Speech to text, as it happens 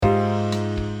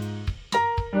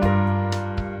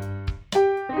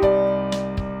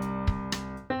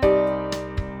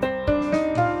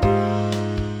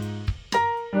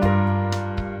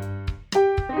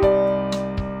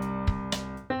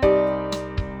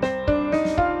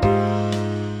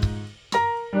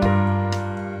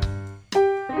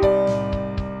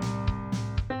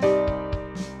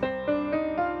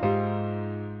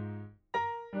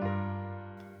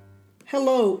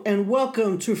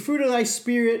welcome to Fruit of Thy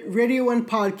Spirit Radio and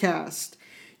Podcast.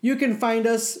 You can find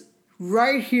us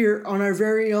right here on our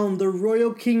very own The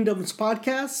Royal Kingdoms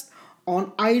Podcast,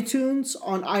 on iTunes,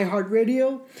 on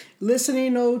iHeartRadio,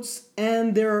 Listening Notes,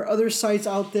 and there are other sites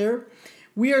out there.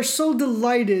 We are so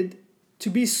delighted to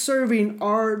be serving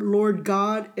our Lord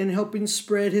God and helping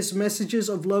spread His messages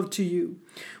of love to you.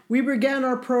 We began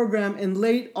our program in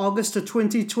late August of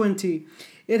 2020.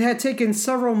 It had taken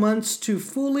several months to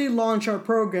fully launch our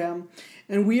program,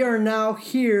 and we are now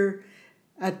here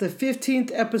at the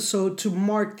 15th episode to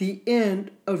mark the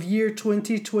end of year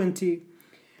 2020.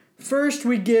 First,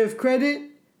 we give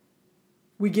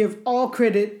all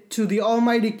credit to the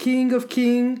Almighty King of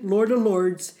Kings, Lord of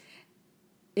Lords.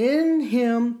 In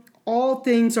Him, all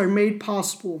things are made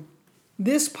possible.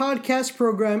 This podcast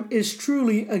program is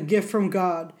truly a gift from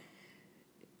God,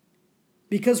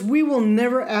 because we will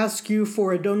never ask you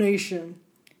for a donation.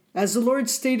 As the Lord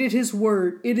stated His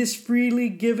word, it is freely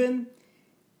given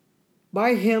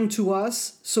by Him to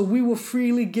us, so we will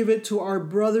freely give it to our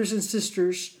brothers and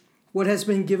sisters, what has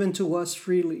been given to us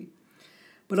freely.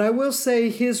 But I will say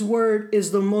His word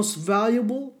is the most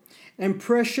valuable and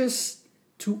precious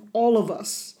to all of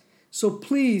us. So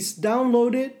please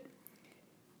download it,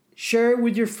 share it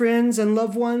with your friends and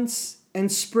loved ones, and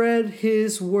spread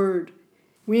His word.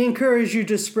 We encourage you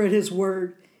to spread His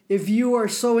word. If you are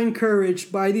so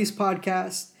encouraged by these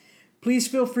podcasts, please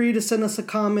feel free to send us a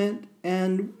comment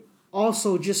and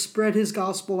also just spread His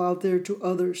gospel out there to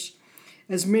others,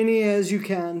 as many as you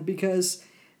can, because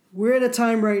we're at a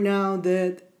time right now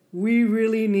that we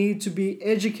really need to be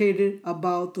educated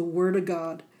about the Word of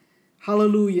God.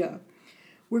 Hallelujah.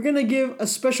 We're going to give a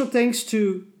special thanks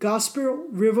to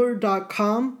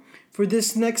gospelriver.com for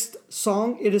this next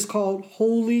song. It is called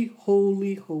Holy,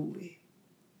 Holy, Holy.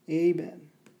 Amen.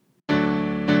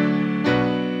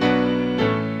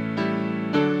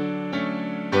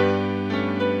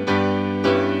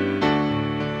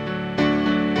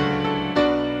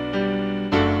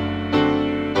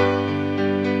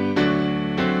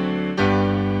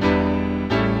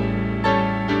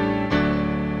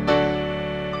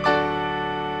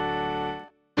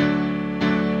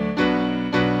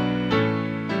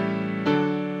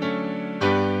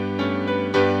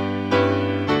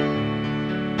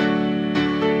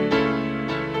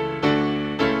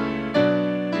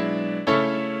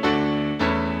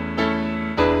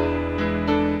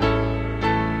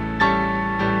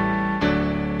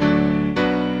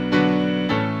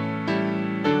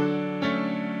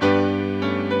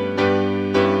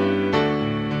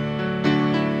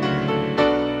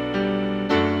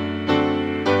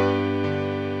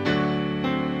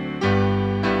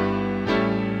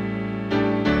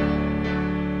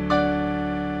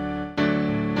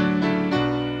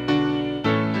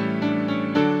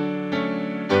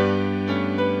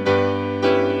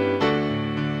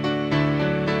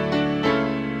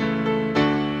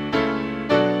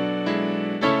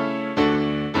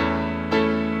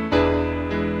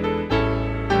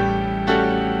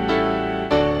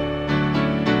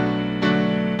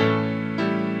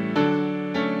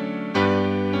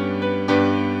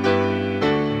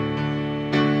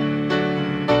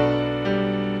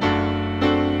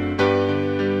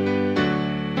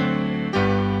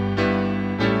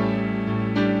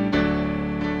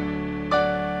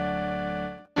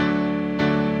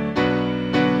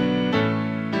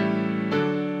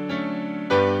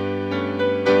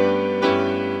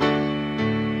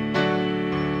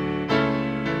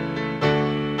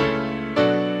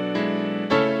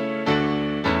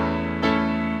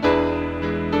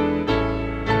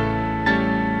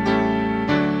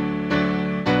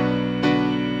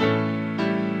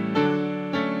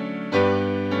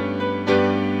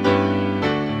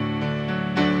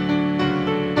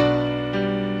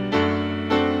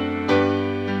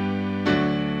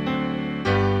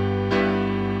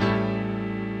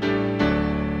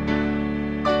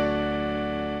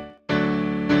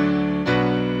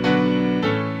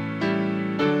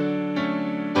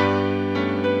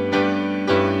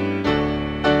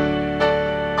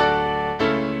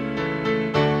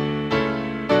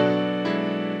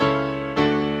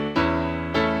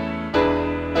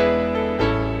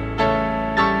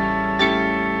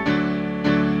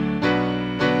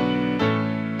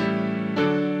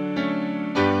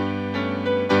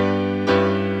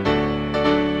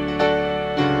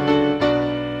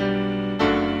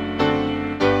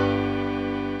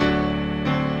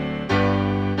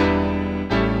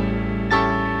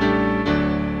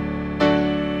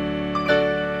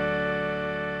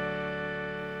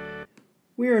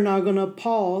 We are now going to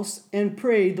pause and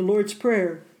pray the Lord's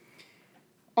Prayer.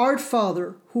 Our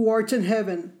Father, who art in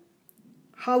heaven,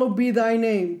 hallowed be thy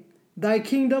name. Thy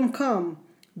kingdom come,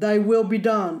 thy will be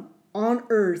done, on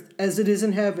earth as it is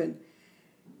in heaven.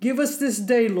 Give us this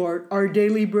day, Lord, our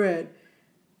daily bread.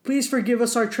 Please forgive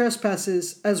us our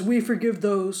trespasses, as we forgive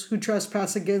those who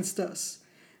trespass against us.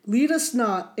 Lead us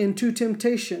not into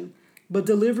temptation, but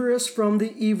deliver us from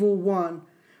the evil one.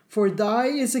 For thy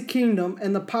is the kingdom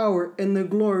and the power and the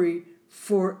glory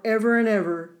forever and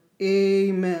ever.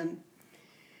 Amen.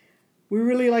 We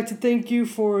really like to thank you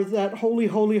for that holy,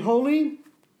 holy, holy.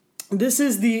 This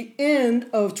is the end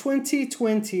of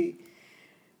 2020.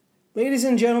 Ladies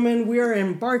and gentlemen, we are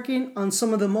embarking on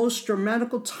some of the most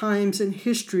dramatical times in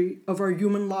history of our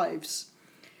human lives.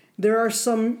 There are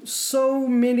so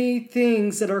many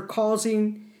things that are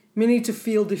causing many to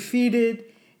feel defeated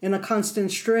and a constant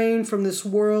strain from this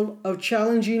world of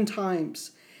challenging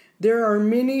times. There are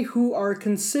many who are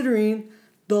considering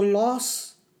the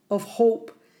loss of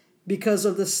hope because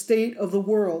of the state of the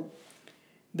world.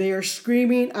 They are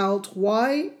screaming out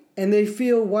why, and they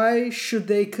feel why should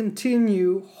they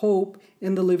continue hope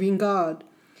in the living God.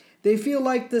 They feel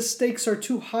like the stakes are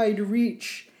too high to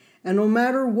reach, and no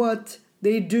matter what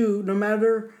they do, no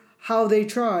matter how they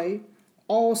try,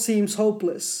 all seems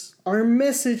hopeless. Our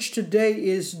message today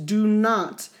is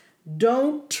don't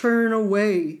turn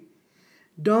away.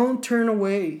 Don't turn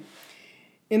away.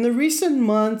 In the recent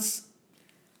months,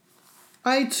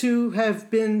 I too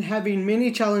have been having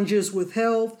many challenges with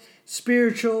health,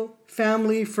 spiritual,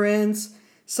 family, friends.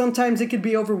 Sometimes it can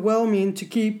be overwhelming to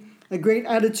keep a great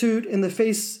attitude in the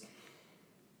face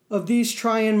of these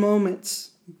trying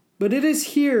moments. But it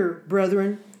is here,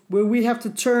 brethren, where we have to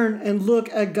turn and look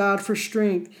at God for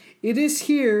strength. It is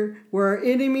here where our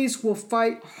enemies will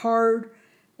fight hard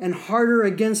and harder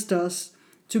against us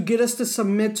to get us to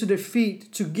submit to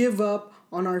defeat, to give up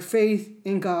on our faith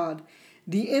in God.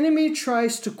 The enemy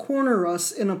tries to corner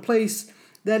us in a place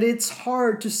that it's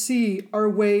hard to see our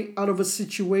way out of a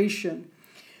situation.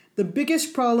 The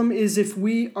biggest problem is if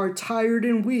we are tired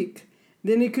and weak,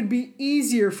 then it could be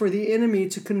easier for the enemy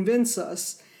to convince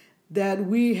us that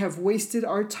we have wasted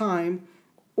our time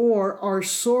or are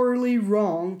sorely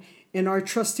wrong in our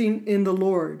trusting in the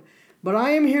Lord. But I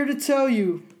am here to tell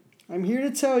you,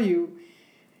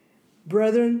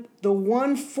 brethren, the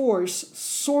one force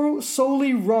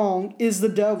solely wrong is the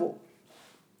devil.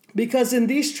 Because in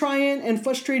these trying and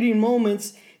frustrating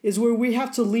moments is where we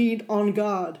have to lean on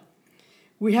God.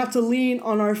 We have to lean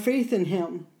on our faith in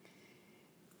Him.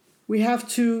 We have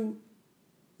to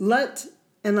let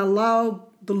and allow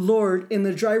the Lord in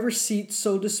the driver's seat,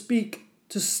 so to speak,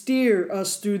 to steer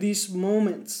us through these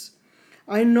moments.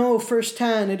 I know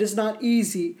firsthand it is not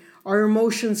easy. Our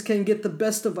emotions can get the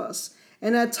best of us.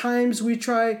 And at times we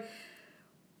find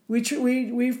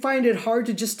it hard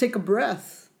to just take a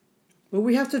breath. But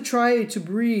we have to try to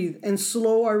breathe and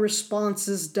slow our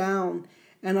responses down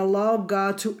and allow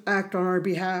God to act on our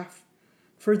behalf.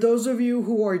 For those of you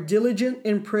who are diligent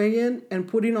in praying and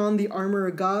putting on the armor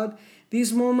of God,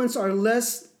 these moments are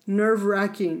less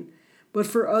nerve-wracking. But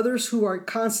for others who are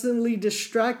constantly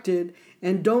distracted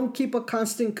and don't keep a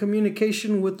constant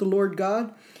communication with the Lord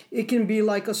God, it can be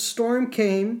like a storm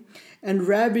came and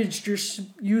ravaged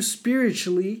you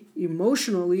spiritually,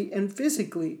 emotionally, and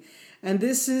physically. And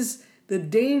this is the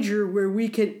danger where we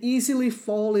can easily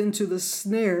fall into the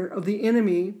snare of the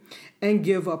enemy and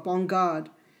give up on God.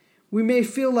 We may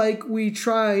feel like we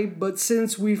try, but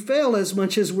since we fail as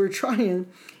much as we're trying,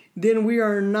 then we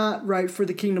are not right for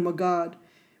the kingdom of God.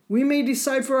 We may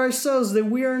decide for ourselves that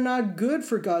we are not good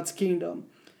for God's kingdom.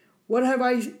 What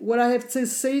I have to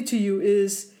say to you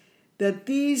is that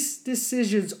these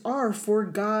decisions are for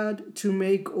God to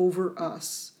make over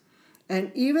us.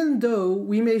 And even though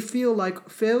we may feel like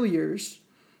failures,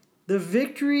 the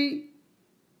victory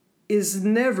is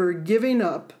never giving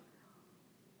up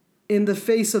in the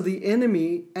face of the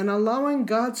enemy and allowing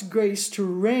God's grace to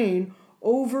reign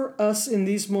over us in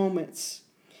these moments.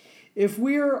 If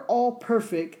we are all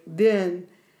perfect, then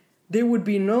there would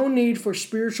be no need for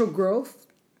spiritual growth,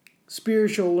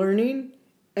 spiritual learning,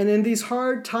 and in these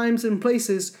hard times and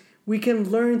places, we can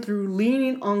learn through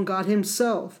leaning on God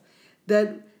Himself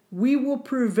that we will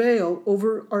prevail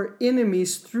over our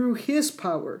enemies through His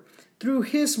power, through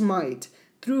His might,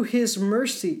 through His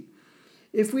mercy.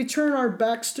 If we turn our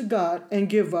backs to God and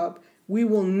give up, we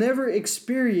will never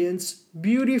experience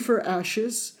beauty for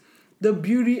ashes, the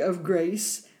beauty of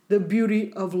grace, the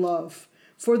beauty of love.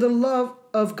 For the love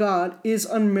of God is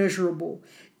unmeasurable.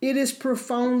 It is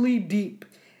profoundly deep.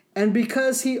 And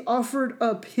because He offered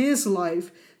up His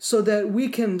life so that we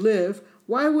can live,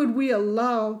 why would we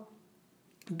allow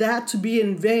that to be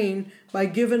in vain by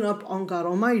giving up on God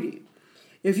Almighty?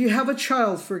 If you have a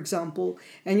child, for example,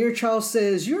 and your child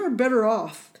says, "You're better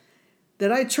off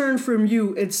that I turn from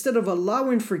you instead of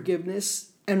allowing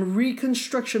forgiveness and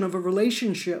reconstruction of a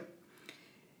relationship,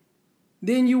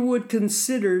 then you would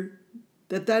consider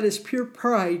that is pure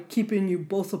pride keeping you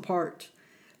both apart.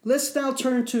 Let's now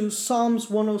turn to Psalms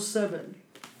 107.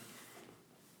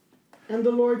 And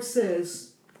the Lord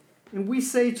says, and we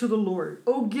say to the Lord,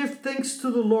 "Oh, give thanks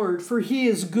to the Lord, for he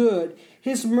is good.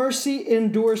 His mercy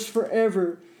endures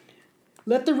forever.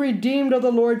 Let the redeemed of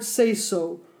the Lord say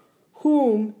so,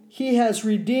 whom he has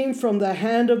redeemed from the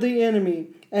hand of the enemy,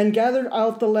 and gathered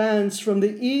out the lands from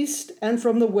the east and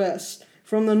from the west,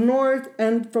 from the north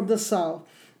and from the south.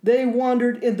 They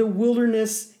wandered in the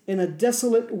wilderness in a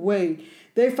desolate way.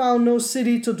 They found no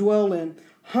city to dwell in.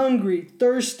 Hungry,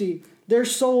 thirsty, their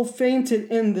soul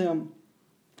fainted in them.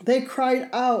 They cried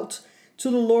out to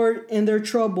the Lord in their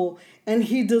trouble, and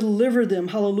he delivered them,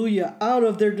 hallelujah, out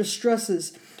of their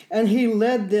distresses. And he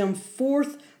led them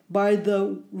forth by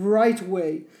the right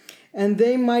way, and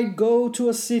they might go to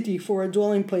a city for a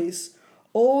dwelling place.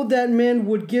 Oh, that men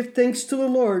would give thanks to the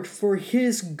Lord for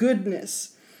his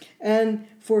goodness and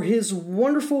for his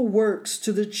wonderful works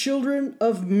to the children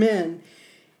of men.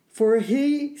 For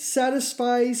he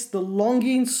satisfies the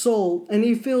longing soul, and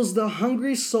he fills the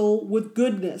hungry soul with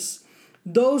goodness.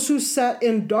 Those who sat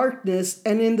in darkness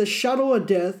and in the shadow of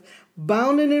death,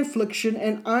 bound in affliction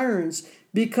and irons,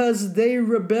 because they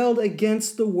rebelled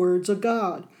against the words of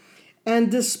God,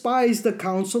 and despised the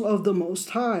counsel of the Most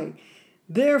High.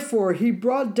 Therefore he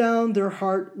brought down their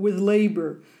heart with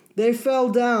labor. They fell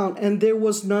down, and there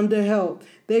was none to help.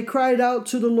 They cried out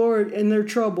to the Lord in their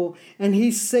trouble, and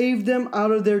he saved them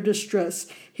out of their distress.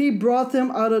 He brought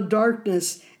them out of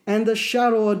darkness and the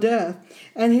shadow of death,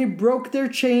 and he broke their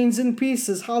chains in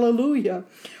pieces. Hallelujah.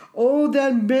 Oh,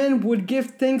 that men would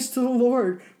give thanks to the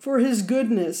Lord for his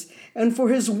goodness and for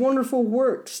his wonderful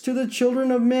works to the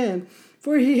children of men.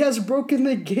 For he has broken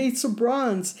the gates of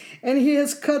bronze, and he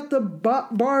has cut the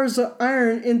bars of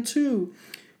iron in two.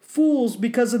 Fools,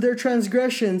 because of their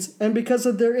transgressions and because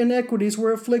of their iniquities,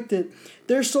 were afflicted.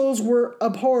 Their souls were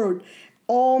abhorred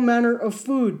all manner of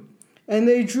food, and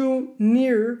they drew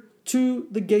near to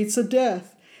the gates of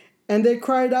death. And they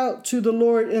cried out to the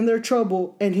Lord in their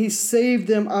trouble, and he saved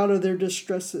them out of their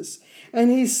distresses.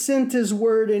 And he sent his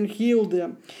word and healed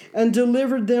them, and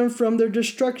delivered them from their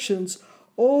destructions.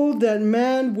 Oh, that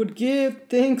man would give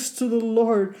thanks to the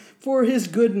Lord for his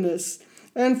goodness,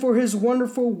 and for his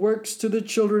wonderful works to the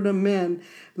children of men.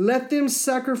 Let them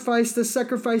sacrifice the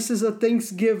sacrifices of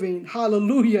thanksgiving,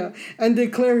 hallelujah, and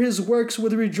declare his works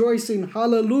with rejoicing,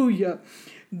 hallelujah.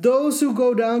 Those who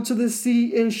go down to the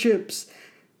sea in ships,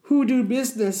 who do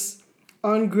business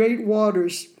on great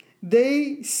waters,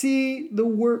 they see the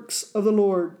works of the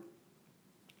Lord,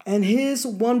 and his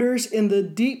wonders in the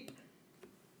deep,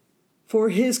 for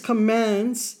his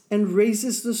commands, and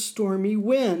raises the stormy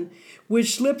wind,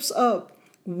 which lifts up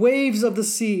waves of the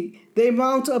sea. They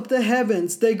mount up the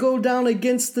heavens. They go down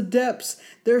against the depths.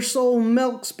 Their soul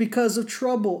melts because of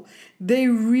trouble. They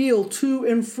reel to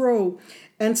and fro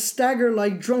and stagger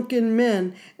like drunken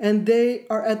men, and they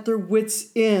are at their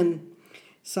wits' end.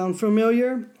 Sound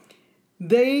familiar?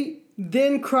 They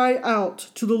then cry out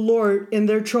to the Lord in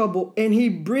their trouble, and he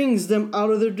brings them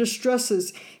out of their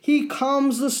distresses. He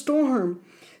calms the storm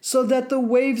so that the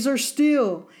waves are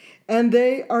still, and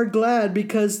they are glad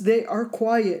because they are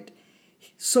quiet.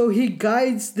 So he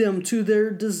guides them to their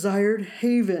desired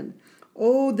haven.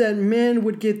 Oh, that men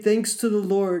would give thanks to the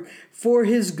Lord for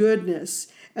his goodness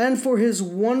and for his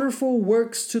wonderful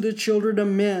works to the children of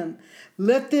men.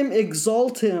 Let them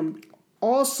exalt him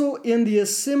also in the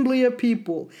assembly of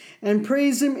people, and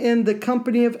praise him in the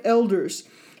company of elders.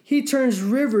 He turns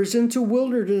rivers into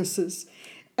wildernesses,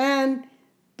 and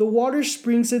the water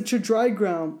springs into dry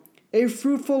ground, a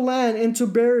fruitful land into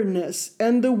barrenness,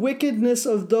 and the wickedness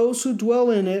of those who dwell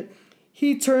in it.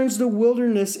 He turns the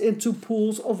wilderness into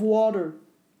pools of water,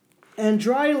 and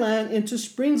dry land into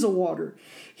springs of water.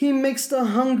 He makes the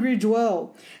hungry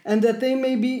dwell, and that they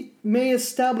may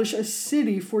establish a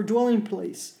city for dwelling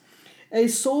place. A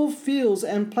sow fields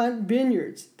and plant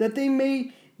vineyards, that they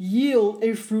may yield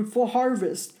a fruitful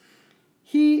harvest.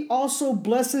 He also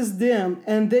blesses them,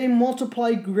 and they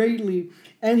multiply greatly,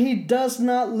 and he does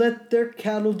not let their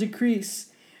cattle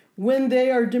decrease. When they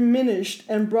are diminished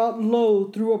and brought low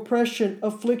through oppression,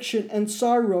 affliction, and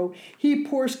sorrow, he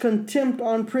pours contempt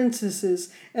on princesses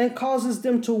and causes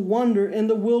them to wander in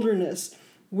the wilderness,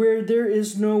 where there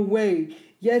is no way.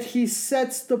 Yet he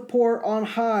sets the poor on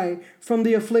high from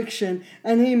the affliction,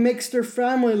 and he makes their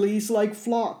families like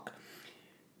flock.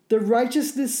 The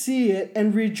righteous see it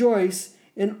and rejoice,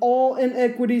 and all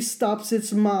iniquity stops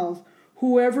its mouth.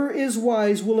 Whoever is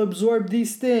wise will absorb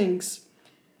these things,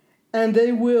 and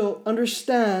they will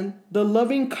understand the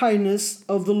loving kindness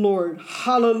of the Lord.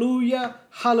 Hallelujah,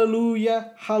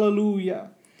 hallelujah,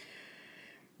 hallelujah.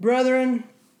 Brethren,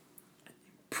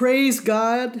 praise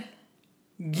God,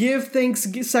 give thanks,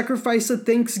 sacrifice of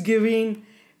thanksgiving,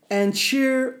 and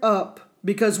cheer up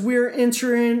because we're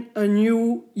entering a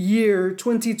new year,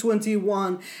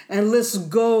 2021, and let's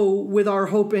go with our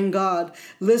hope in God.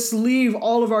 Let's leave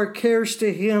all of our cares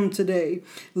to Him today.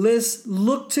 Let's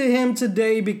look to Him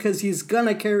today because He's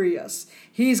gonna carry us.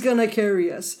 He's gonna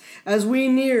carry us. As we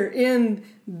near in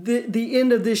the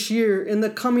end of this year, in the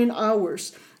coming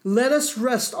hours, let us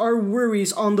rest our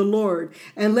worries on the Lord,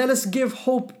 and let us give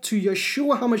hope to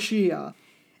Yeshua HaMashiach.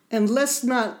 And let's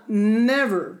not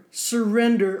never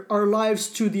surrender our lives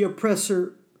to the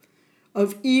oppressor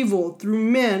of evil through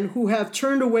men who have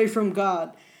turned away from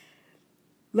God.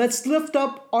 Let's lift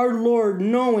up our Lord,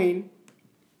 knowing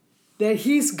that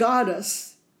He's got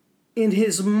us in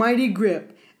His mighty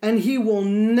grip, and He will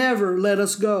never let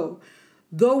us go.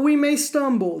 Though we may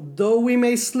stumble, though we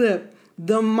may slip,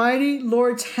 the mighty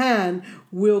Lord's hand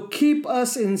will keep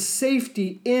us in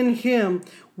safety in Him,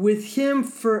 with Him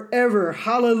forever.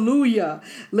 Hallelujah.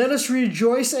 Let us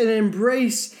rejoice and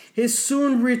embrace His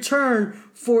soon return,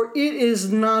 for it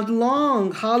is not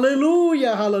long.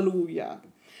 Hallelujah, hallelujah.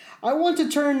 I want to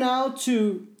turn now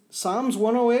to Psalms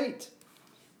 108.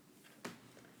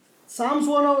 Psalms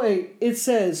 108, it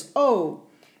says, "Oh,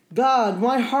 God,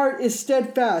 my heart is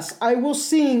steadfast. I will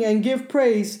sing and give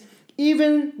praise,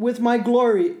 even with my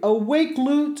glory. Awake,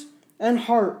 lute and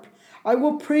harp. I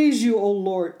will praise you, O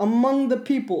Lord, among the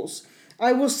peoples.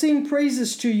 I will sing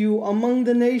praises to you among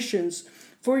the nations.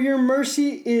 For your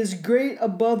mercy is great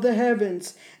above the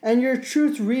heavens, and your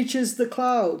truth reaches the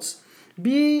clouds.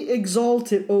 Be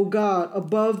exalted, O God,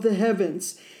 above the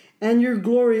heavens, and your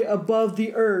glory above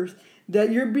the earth,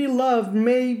 that your beloved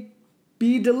may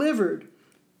be delivered.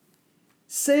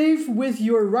 Save with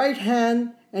your right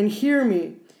hand and hear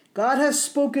me. God has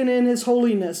spoken in His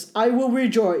holiness. I will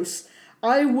rejoice.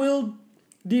 I will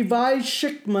divide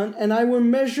Shikman, and I will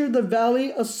measure the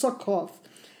valley of Succoth.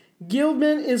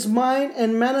 Gilman is mine,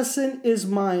 and Manasseh is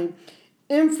mine.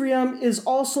 Ephraim is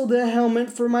also the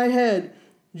helmet for my head.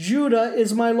 Judah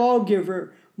is my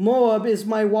lawgiver. Moab is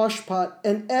my washpot,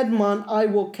 and Edmon I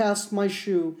will cast my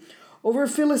shoe. Over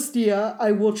Philistia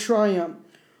I will triumph.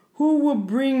 Who will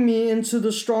bring me into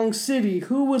the strong city?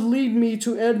 Who would lead me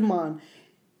to Edmon?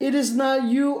 It is not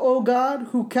you, O God,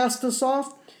 who cast us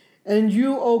off, and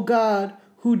you, O God,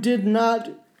 who did not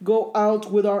go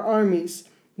out with our armies.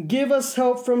 Give us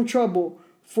help from trouble,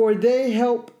 for the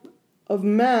help of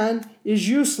man is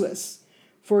useless.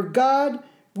 For God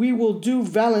we will do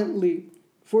valiantly,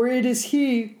 for it is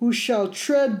He who shall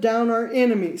tread down our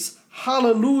enemies."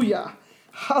 Hallelujah.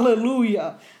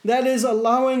 Hallelujah. That is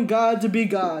allowing God to be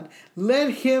God. Let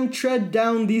Him tread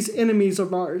down these enemies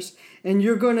of ours, and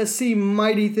you're going to see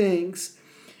mighty things.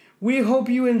 We hope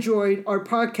you enjoyed our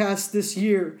podcast this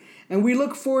year, and we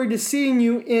look forward to seeing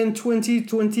you in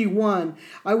 2021.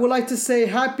 I would like to say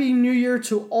Happy New Year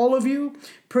to all of you.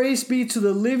 Praise be to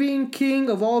the living King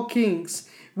of all kings.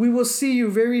 We will see you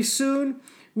very soon.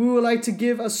 We would like to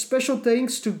give a special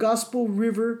thanks to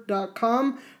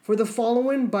GospelRiver.com for the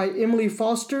following by Emily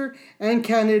Foster and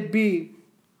Can It Be.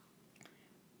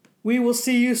 We will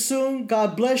see you soon.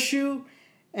 God bless you,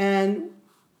 and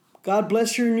God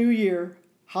bless your new year.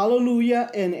 Hallelujah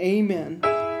and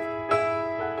amen.